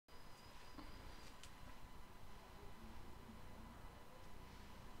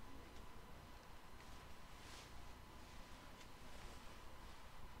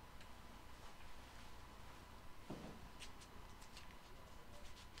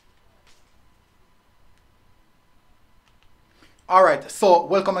Alright, so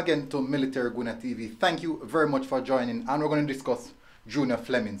welcome again to Military Guna TV. Thank you very much for joining, and we're going to discuss Junior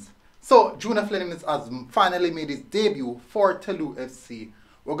Flemmings. So, Junior Flemmings has finally made his debut for Toulouse FC.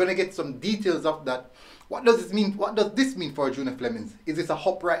 We're going to get some details of that. What does this mean? What does this mean for Junior Flemmings? Is this a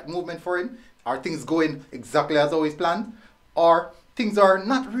upright movement for him? Are things going exactly as always planned? Or things are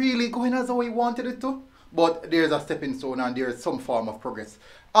not really going as how he wanted it to? But there's a stepping stone and there's some form of progress.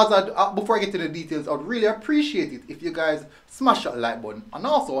 Before I get to the details, I'd really appreciate it if you guys smash that like button and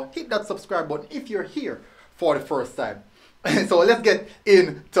also hit that subscribe button if you're here for the first time. So let's get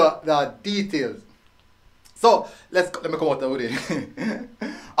into the details. So let me come out with it.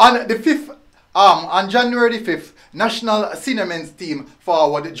 On January the 5th, national senior men's team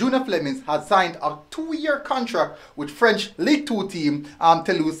forward Junior Flemmings had signed a 2-year contract with French League 2 team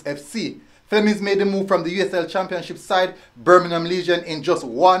Toulouse FC. Flemmings made the move from the USL Championship side Birmingham Legion in just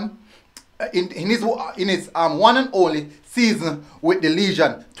one his one and only season with the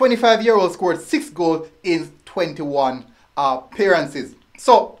Legion. 25-year-old scored 6 goals in 21 appearances.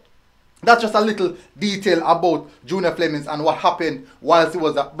 So that's just a little detail about Junior Flemmings and what happened whilst he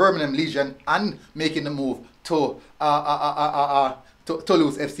was at Birmingham Legion and making the move to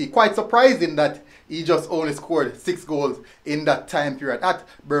Toulouse FC. Quite surprising that he just only scored 6 goals in that time period at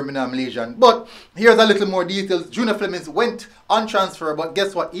Birmingham Legion. But here's a little more details. Junior Flemmings went on transfer, but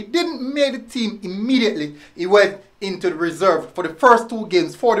guess what? He didn't make the team immediately. He went into the reserve for the first 2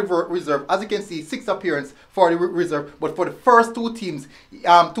 games for the reserve. As you can see, 6 appearances for the reserve. But for the first 2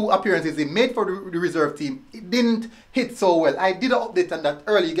 appearances he made for the reserve team, it didn't hit so well. I did an update on that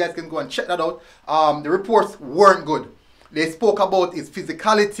earlier. You guys can go and check that out. The reports weren't good. They spoke about his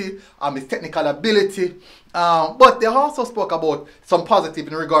physicality, his technical ability, but they also spoke about some positive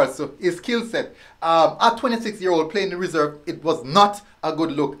in regards to his skill set. At 26-year-old playing the reserve, it was not a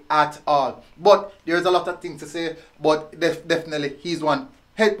good look at all. But there's a lot of things to say, but definitely he's one.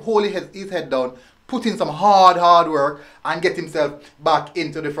 Hold his head down, put in some hard work, and get himself back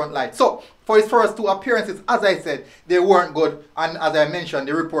into the front line. So, for his first 2 appearances, as I said, they weren't good, and as I mentioned,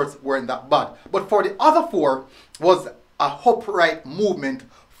 the reports weren't that bad. But for the other 4 was a upright movement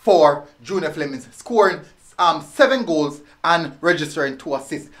for Junior Flemmings, scoring 7 goals and registering 2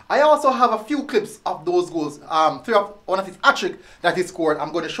 assists. I also have a few clips of those goals. One of his hat-trick that he scored.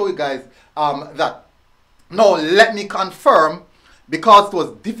 I'm going to show you guys that. Now let me confirm, because it was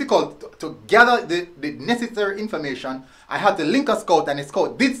difficult to gather the necessary information, I had to link a scout, and the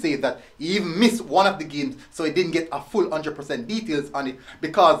scout did say that he even missed one of the games, so he didn't get a full 100% details on it,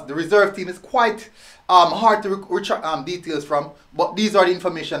 because the reserve team is quite hard to retrieve details from. But these are the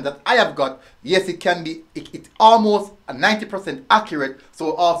information that I have got. Yes, it can be it's almost a 90% accurate,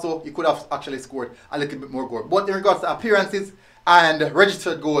 so also he could have actually scored a little bit more goal. But in regards to appearances and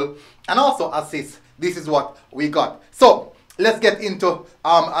registered goal and also assists, this is what we got. So let's get into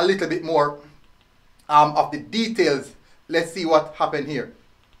a little bit more of the details. Let's see what happened here.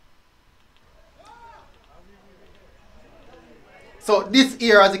 So this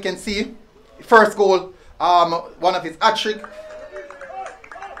here, as you can see, first goal, one of his hat-trick.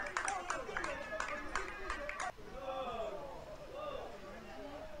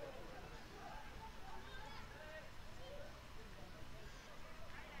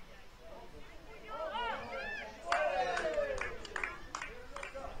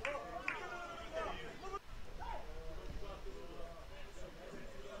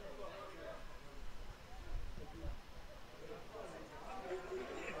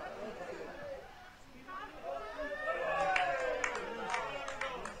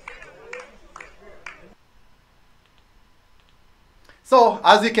 So,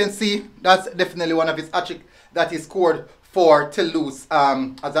 as you can see, that's definitely one of his hat-trick that he scored for Toulouse.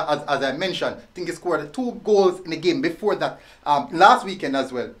 As I mentioned, I think he scored 2 goals in the game before that last weekend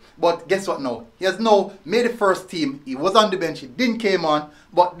as well. But guess what now? He has now made the first team. He was on the bench. He didn't came on.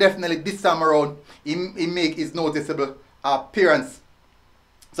 But definitely this time around, he make his noticeable appearance.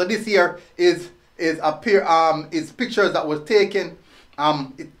 So this here is pictures that were taken.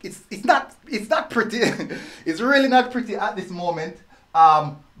 It's not pretty. It's really not pretty at this moment.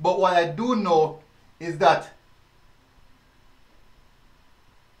 But what I do know is that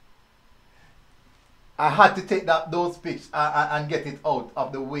I had to take those pics and get it out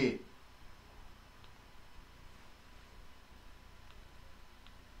of the way.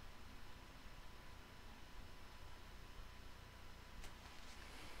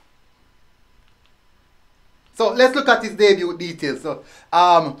 So let's look at his debut details. So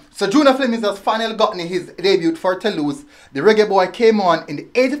Junior Flemmings has finally gotten his debut for Toulouse. The Reggae Boy came on in the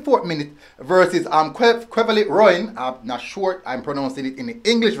 84th minute versus Quevelet Royan. I'm not sure I'm pronouncing it in the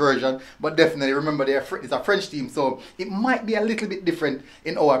English version, but definitely remember it's a French team, so it might be a little bit different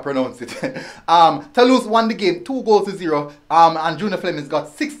in how I pronounce it. Toulouse won the game 2-0, and Junior Flemmings got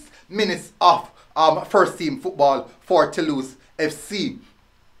 6 minutes of first team football for Toulouse FC.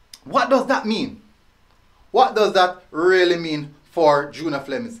 What does that mean? What does that really mean for Junior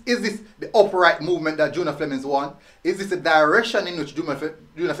Flemmings? Is this the upright movement that Junior Flemmings want? Is this the direction in which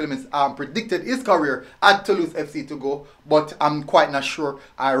Junior Flemmings predicted his career at Toulouse FC to go? But I'm quite not sure.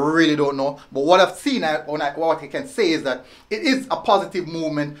 I really don't know. But what I've seen, what I can say is that it is a positive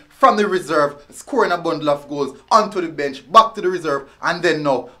movement from the reserve, scoring a bundle of goals onto the bench, back to the reserve, and then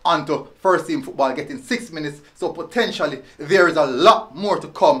now onto first team football, getting 6 minutes. So potentially there is a lot more to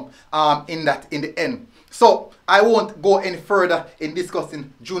come in the end. So I won't go any further in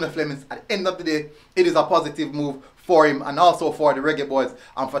discussing Junior Flemmings. At the end of the day, it is a positive move for him and also for the Reggae Boyz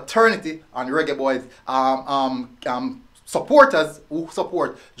fraternity and the Reggae Boyz supporters who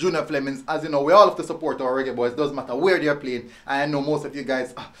support Junior Flemmings. As you know, we all have to support our Reggae Boyz. Doesn't matter where they're playing. And I know most of you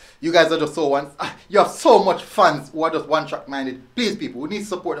guys are just so you have so much fans who are just one track minded. Please, people, we need to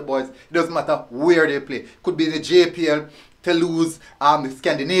support the boys. It doesn't matter where they play. Could be in the JPL, Toulouse, the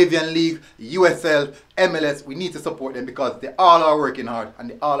Scandinavian League, USL, MLS. We need to support them because they all are working hard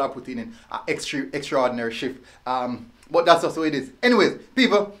and they all are putting in an extraordinary shift. But that's also it is. Anyways,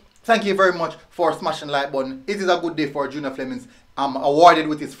 people, thank you very much for smashing the like button. It is a good day for Junior Flemmings. Awarded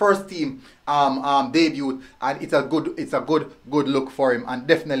with his first team debut, and it's a good look for him, and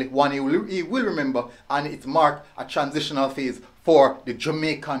definitely one he will remember, and it's marked a transitional phase for the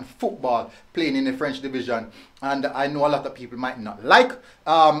Jamaican football playing in the French division. And I know a lot of people might not like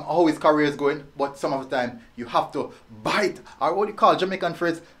how his career is going, but some of the time you have to bite, or what you call Jamaican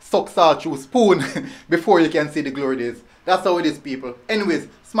phrase, suck salt through spoon before you can see the glory days. That's how it is, people. Anyways,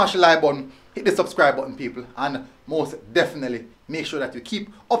 smash the like button, hit the subscribe button, people, and most definitely make sure that you keep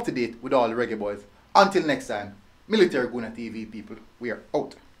up to date with all the Reggae Boyz. Until next time, Military Guna TV, people, we are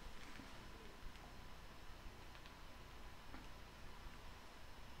out.